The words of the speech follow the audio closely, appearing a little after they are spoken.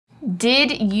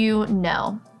Did you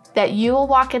know that you will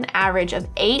walk an average of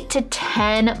 8 to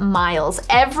 10 miles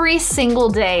every single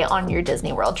day on your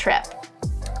Disney World trip?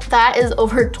 That is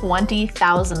over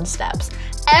 20,000 steps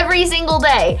every single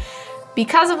day.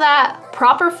 Because of that,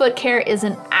 proper foot care is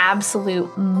an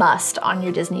absolute must on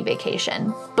your Disney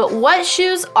vacation. But what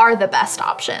shoes are the best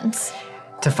options?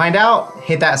 To find out,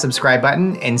 hit that subscribe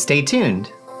button and stay tuned.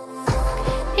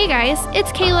 Hey guys,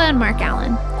 it's Kayla and Mark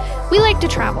Alan. We like to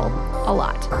travel a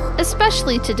lot,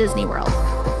 especially to Disney World.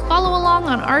 Follow along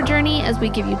on our journey as we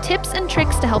give you tips and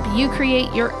tricks to help you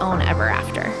create your own ever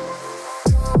after.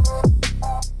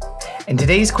 In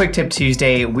today's Quick Tip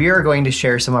Tuesday, we are going to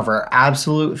share some of our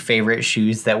absolute favorite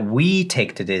shoes that we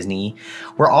take to Disney.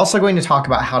 We're also going to talk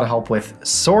about how to help with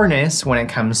soreness when it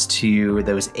comes to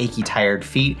those achy, tired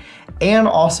feet, and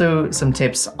also some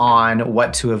tips on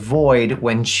what to avoid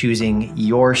when choosing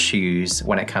your shoes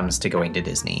when it comes to going to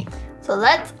Disney. So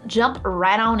let's jump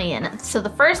right on in. So the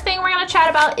first thing we're gonna chat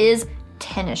about is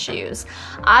tennis shoes.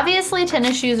 Obviously,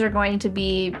 tennis shoes are going to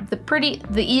be the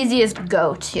easiest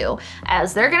go-to,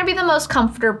 as they're gonna be the most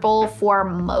comfortable for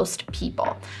most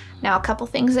people. Now, a couple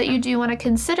things that you do wanna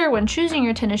consider when choosing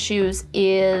your tennis shoes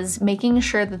is making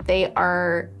sure that they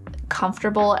are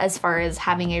comfortable as far as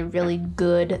having a really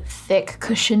good, thick,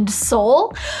 cushioned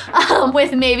sole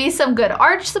with maybe some good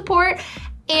arch support,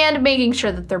 and making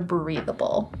sure that they're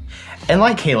breathable. And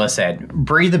like Kayla said,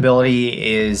 breathability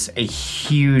is a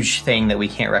huge thing that we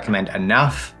can't recommend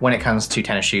enough when it comes to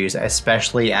tennis shoes,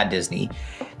 especially at Disney.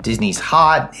 Disney's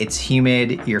hot, it's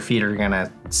humid, your feet are gonna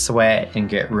sweat and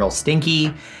get real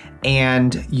stinky,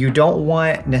 and you don't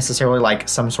want necessarily like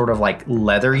some sort of like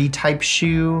leathery type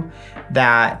shoe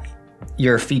that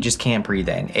your feet just can't breathe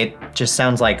in. It just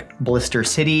sounds like Blister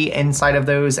City inside of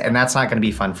those, and that's not gonna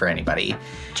be fun for anybody.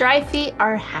 Dry feet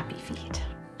are happy feet.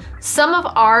 Some of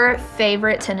our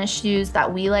favorite tennis shoes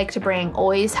that we like to bring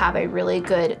always have a really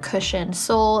good cushioned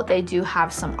sole. They do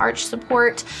have some arch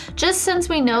support. Just since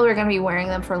we know we're gonna be wearing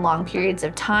them for long periods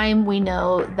of time, we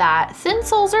know that thin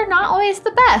soles are not always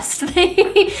the best.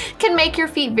 They can make your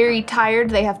feet very tired.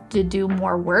 They have to do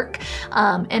more work,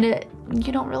 and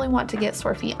you don't really want to get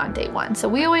sore feet on day one. So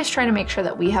we always try to make sure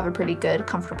that we have a pretty good,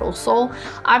 comfortable sole.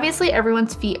 Obviously,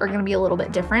 everyone's feet are gonna be a little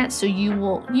bit different, so you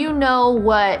know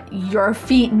what your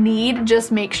feet need.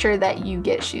 Just make sure that you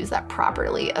get shoes that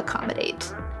properly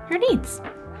accommodate your needs.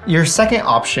 Your second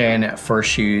option for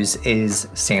shoes is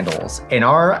sandals. And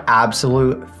our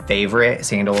absolute favorite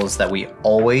sandals that we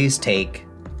always take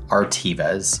are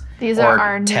Tevas. These are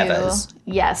our Tevas.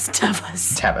 Yes,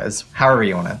 Tevas. Tevas, however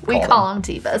you want to call them. We call them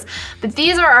Tevas. But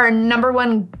these are our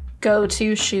 #1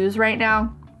 go-to shoes right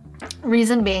now.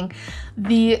 Reason being,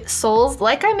 the soles,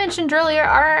 like I mentioned earlier,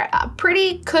 are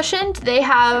pretty cushioned. They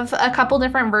have a couple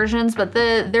different versions, but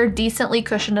they're decently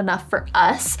cushioned enough for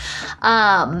us.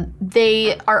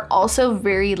 They are also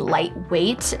very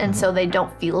lightweight, and so they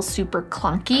don't feel super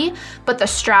clunky, but the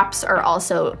straps are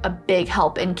also a big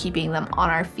help in keeping them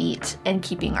on our feet and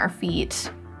keeping our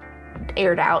feet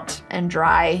aired out and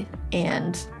dry,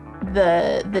 and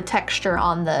the texture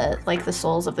on the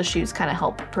soles of the shoes kind of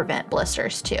help prevent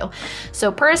blisters too.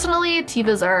 So personally,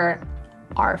 Tevas are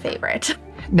our favorite.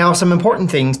 Now, some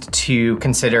important things to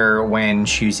consider when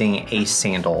choosing a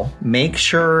sandal. Make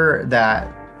sure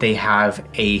that they have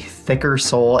a thicker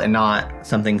sole and not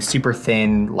something super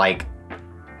thin like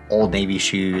Old Navy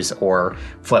shoes or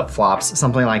flip-flops,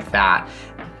 something like that.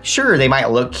 Sure, they might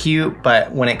look cute,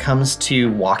 but when it comes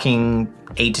to walking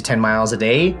 8 to 10 miles a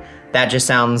day, that just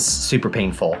sounds super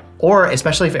painful. Or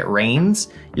especially if it rains,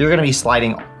 you're gonna be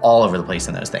sliding all over the place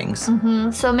in those things.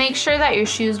 So make sure that your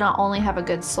shoes not only have a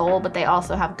good sole, but they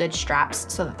also have good straps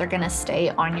so that they're gonna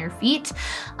stay on your feet.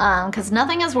 Because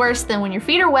nothing is worse than when your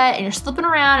feet are wet and you're slipping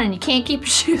around and you can't keep your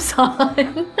shoes on.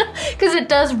 Because it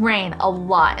does rain a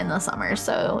lot in the summer,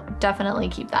 so definitely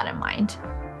keep that in mind.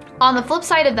 On the flip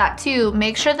side of that too,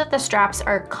 make sure that the straps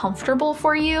are comfortable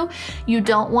for you. You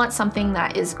don't want something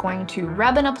that is going to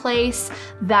rub in a place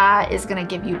that is gonna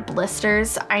give you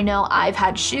blisters. I know I've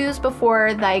had shoes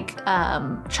before, like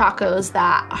Chacos,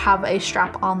 that have a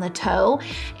strap on the toe,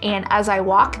 and as I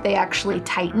walk, they actually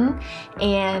tighten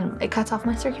and it cuts off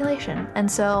my circulation. And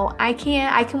so I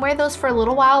can wear those for a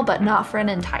little while, but not for an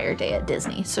entire day at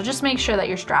Disney. So just make sure that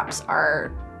your straps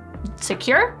are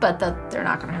secure, but that they're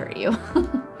not gonna hurt you.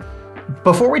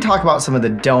 Before we talk about some of the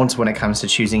don'ts when it comes to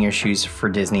choosing your shoes for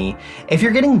Disney, if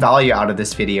you're getting value out of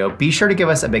this video, be sure to give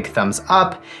us a big thumbs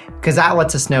up because that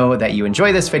lets us know that you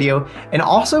enjoy this video. And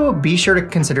also be sure to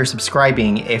consider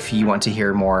subscribing if you want to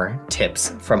hear more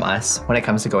tips from us when it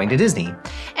comes to going to Disney.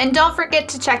 And don't forget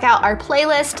to check out our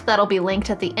playlist that'll be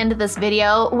linked at the end of this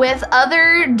video with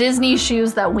other Disney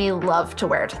shoes that we love to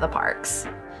wear to the parks.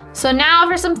 So now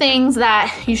for some things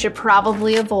that you should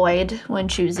probably avoid when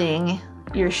choosing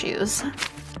your shoes.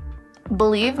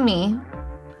 Believe me,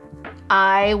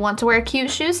 I want to wear cute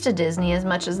shoes to Disney as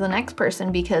much as the next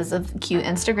person because of cute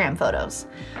Instagram photos.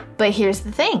 But here's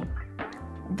the thing.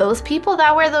 Those people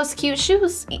that wear those cute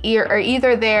shoes are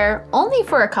either there only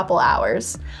for a couple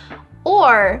hours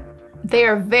or they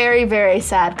are very, very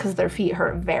sad because their feet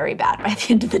hurt very bad by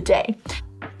the end of the day.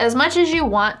 As much as you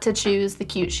want to choose the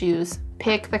cute shoes,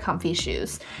 pick the comfy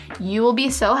shoes. You will be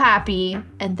so happy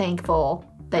and thankful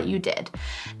that you did.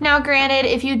 Now, granted,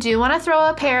 if you do want to throw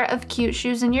a pair of cute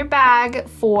shoes in your bag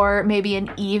for maybe an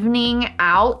evening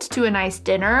out to a nice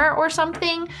dinner or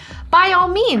something, by all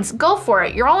means, go for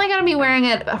it. You're only going to be wearing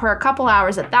it for a couple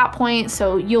hours at that point,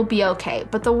 so you'll be okay.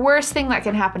 But the worst thing that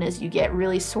can happen is you get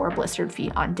really sore, blistered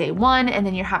feet on day one, and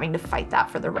then you're having to fight that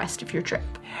for the rest of your trip.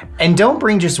 And don't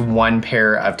bring just one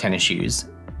pair of tennis shoes.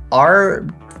 Our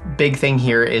big thing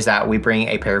here is that we bring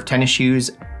a pair of tennis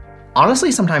shoes,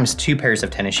 honestly, sometimes 2 pairs of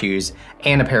tennis shoes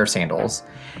and a pair of sandals.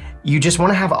 You just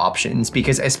want to have options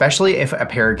because especially if a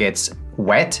pair gets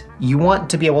wet, you want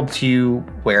to be able to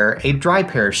wear a dry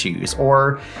pair of shoes.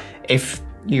 Or if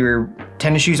your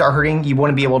tennis shoes are hurting, you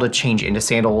want to be able to change into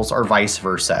sandals or vice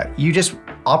versa.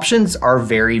 Options are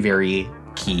very, very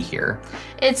key here.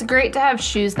 It's great to have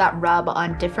shoes that rub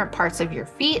on different parts of your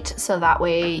feet so that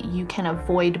way you can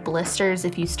avoid blisters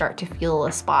if you start to feel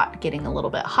a spot getting a little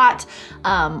bit hot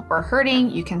or hurting.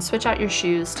 You can switch out your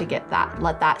shoes to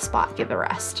let that spot get the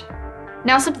rest.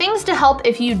 Now, some things to help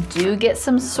if you do get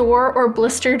some sore or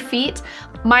blistered feet.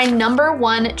 My number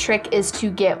one trick is to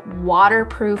get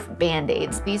waterproof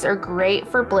Band-Aids. These are great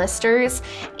for blisters,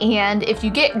 and if you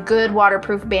get good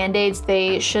waterproof Band-Aids,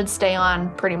 they should stay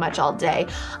on pretty much all day.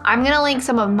 I'm gonna link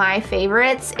some of my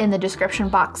favorites in the description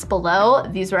box below.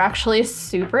 These were actually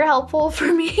super helpful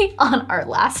for me on our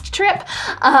last trip.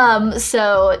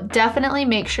 So definitely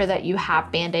make sure that you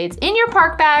have Band-Aids in your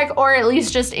park bag or at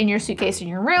least just in your suitcase in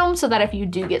your room so that if you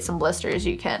do get some blisters,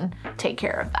 you can take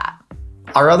care of that.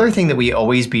 Our other thing that we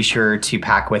always be sure to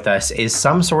pack with us is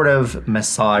some sort of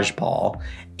massage ball.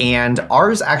 And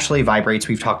ours actually vibrates.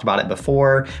 We've talked about it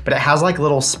before, but it has like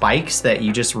little spikes that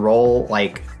you just roll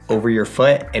like over your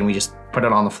foot and we just put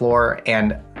it on the floor.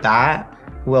 And that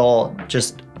will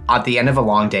just, at the end of a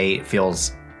long day, it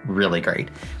feels really great.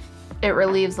 It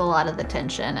relieves a lot of the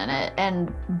tension in it.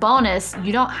 And bonus,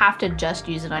 you don't have to just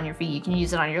use it on your feet. You can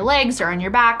use it on your legs or on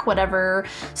your back, whatever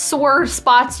sore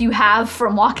spots you have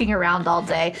from walking around all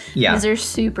day. Yeah. These are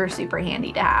super, super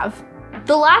handy to have.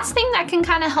 The last thing that can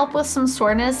kind of help with some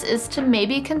soreness is to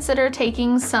maybe consider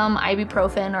taking some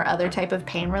ibuprofen or other type of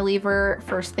pain reliever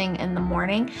first thing in the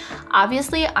morning.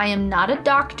 Obviously, I am not a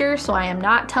doctor, so I am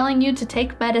not telling you to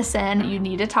take medicine. You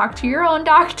need to talk to your own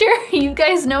doctor. You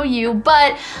guys know you,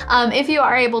 but if you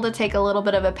are able to take a little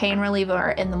bit of a pain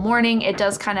reliever in the morning, it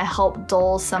does kind of help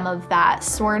dull some of that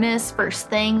soreness first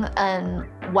thing and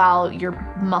while your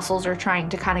muscles are trying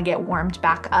to kind of get warmed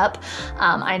back up.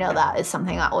 I know that is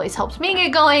something that always helps me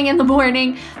get going in the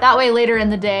morning. That way later in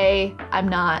the day, I'm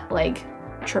not like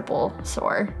triple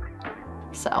sore.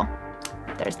 So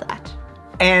there's that.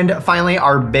 And finally,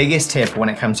 our biggest tip when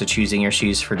it comes to choosing your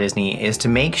shoes for Disney is to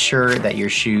make sure that your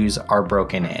shoes are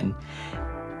broken in.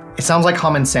 It sounds like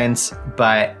common sense,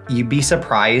 but you'd be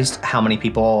surprised how many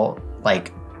people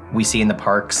like we see in the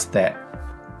parks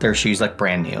that their shoes look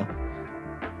brand new.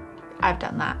 I've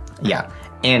done that. Yeah,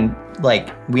 and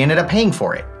like we ended up paying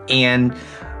for it. And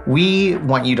we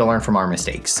want you to learn from our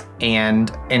mistakes.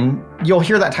 And you'll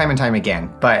hear that time and time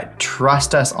again, but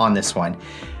trust us on this one.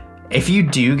 If you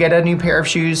do get a new pair of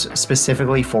shoes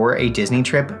specifically for a Disney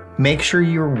trip, make sure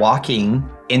you're walking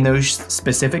in those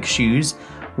specific shoes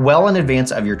well in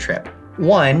advance of your trip.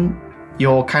 One,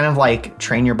 you'll kind of like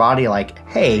train your body like,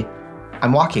 hey,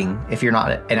 I'm walking if you're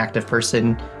not an active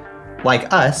person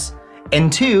like us.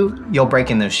 And 2, you'll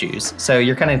break in those shoes. So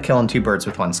you're kind of killing 2 birds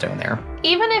with 1 stone there.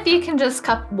 Even if you can just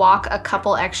walk a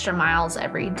couple extra miles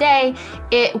every day,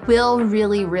 it will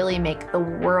really, really make the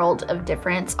world of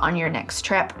difference on your next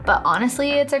trip. But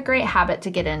honestly, it's a great habit to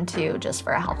get into just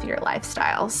for a healthier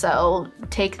lifestyle. So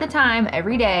take the time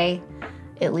every day,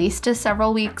 at least to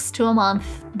several weeks to a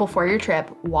month before your trip,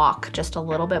 walk just a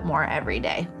little bit more every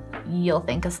day. You'll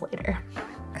thank us later.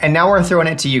 And now we're throwing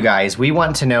it to you guys. We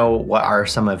want to know what are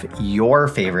some of your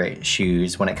favorite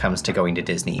shoes when it comes to going to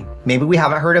Disney. Maybe we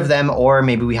haven't heard of them, or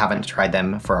maybe we haven't tried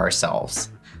them for ourselves.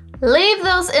 Leave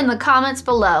those in the comments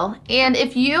below. And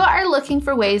if you are looking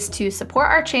for ways to support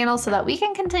our channel so that we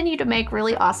can continue to make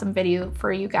really awesome video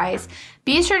for you guys,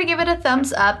 be sure to give it a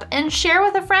thumbs up and share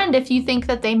with a friend if you think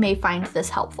that they may find this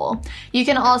helpful. You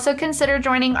can also consider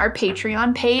joining our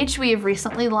Patreon page. We have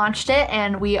recently launched it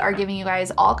and we are giving you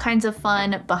guys all kinds of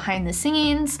fun behind the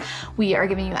scenes. We are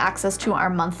giving you access to our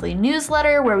monthly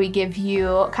newsletter where we give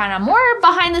you kind of more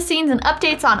behind the scenes and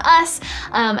updates on us,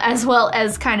 as well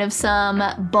as kind of some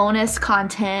bonus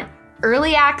content,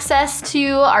 early access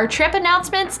to our trip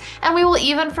announcements, and we will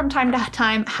even from time to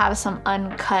time have some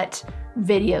uncut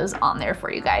videos on there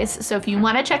for you guys. So if you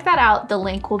want to check that out, the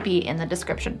link will be in the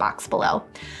description box below.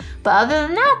 But other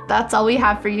than that, that's all we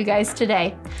have for you guys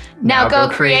today. Now go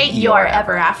create your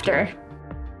ever after.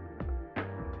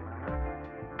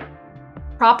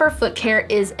 Proper foot care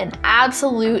is an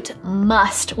absolute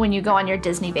must when you go on your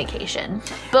Disney vacation.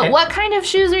 But what kind of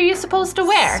shoes are you supposed to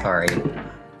wear? Sorry.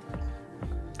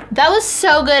 That was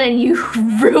so good and you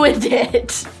ruined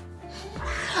it.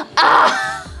 Ah!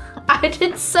 I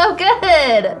did so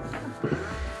good.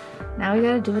 Now we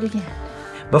gotta do it again.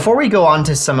 Before we go on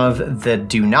to some of the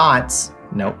do nots,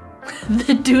 nope.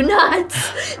 The do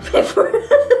nots.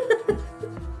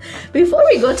 Before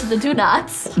we go to the do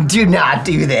nots. Do not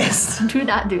do this. Do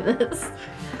not do this.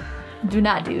 Do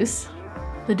not do's.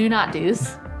 The do not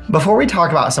do's. Before we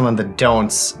talk about some of the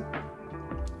don'ts,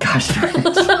 gosh darn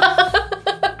it.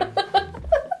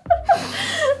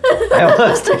 I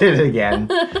almost did it again.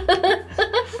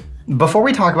 Before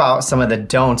we talk about some of the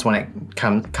don'ts when it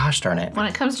comes, gosh darn it. When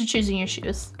it comes to choosing your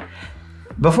shoes.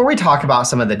 Before we talk about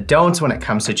some of the don'ts when it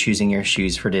comes to choosing your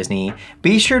shoes for Disney,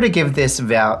 be sure to give this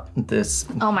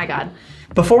Oh my God.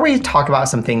 Before we talk about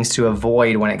some things to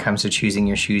avoid when it comes to choosing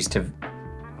your shoes to, oh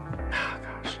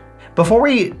gosh. Before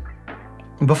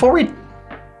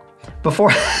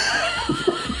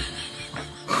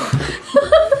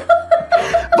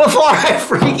Before I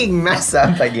freaking mess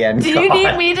up again. Do you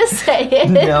need me to say it?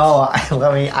 No, I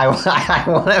want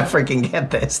to freaking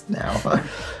get this now.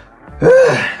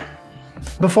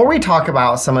 Before we talk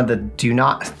about some of the do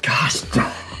not, gosh.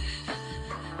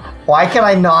 Why can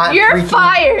I not? You're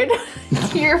fired.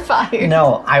 You're fired.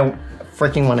 No, I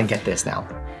freaking want to get this now.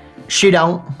 Shoe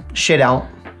don't. Shoe don't.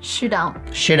 Shoe do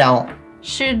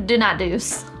not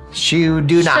do's. Shoe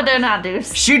do not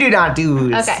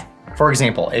do's. Okay. For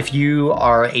example, if you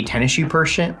are a tennis shoe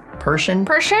Persian? Percy?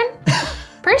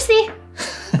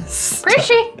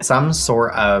 Some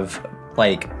sort of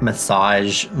like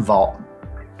massage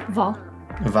volleyball.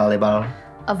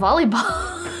 A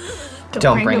volleyball.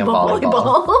 Don't bring a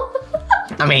volleyball.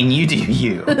 I mean, you do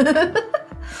you.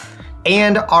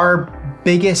 And our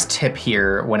biggest tip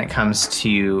here when it comes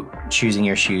to choosing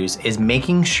your shoes is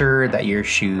making sure that your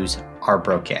shoes are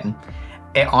broken.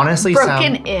 It honestly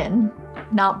broken in,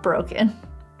 not broken.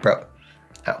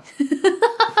 Oh.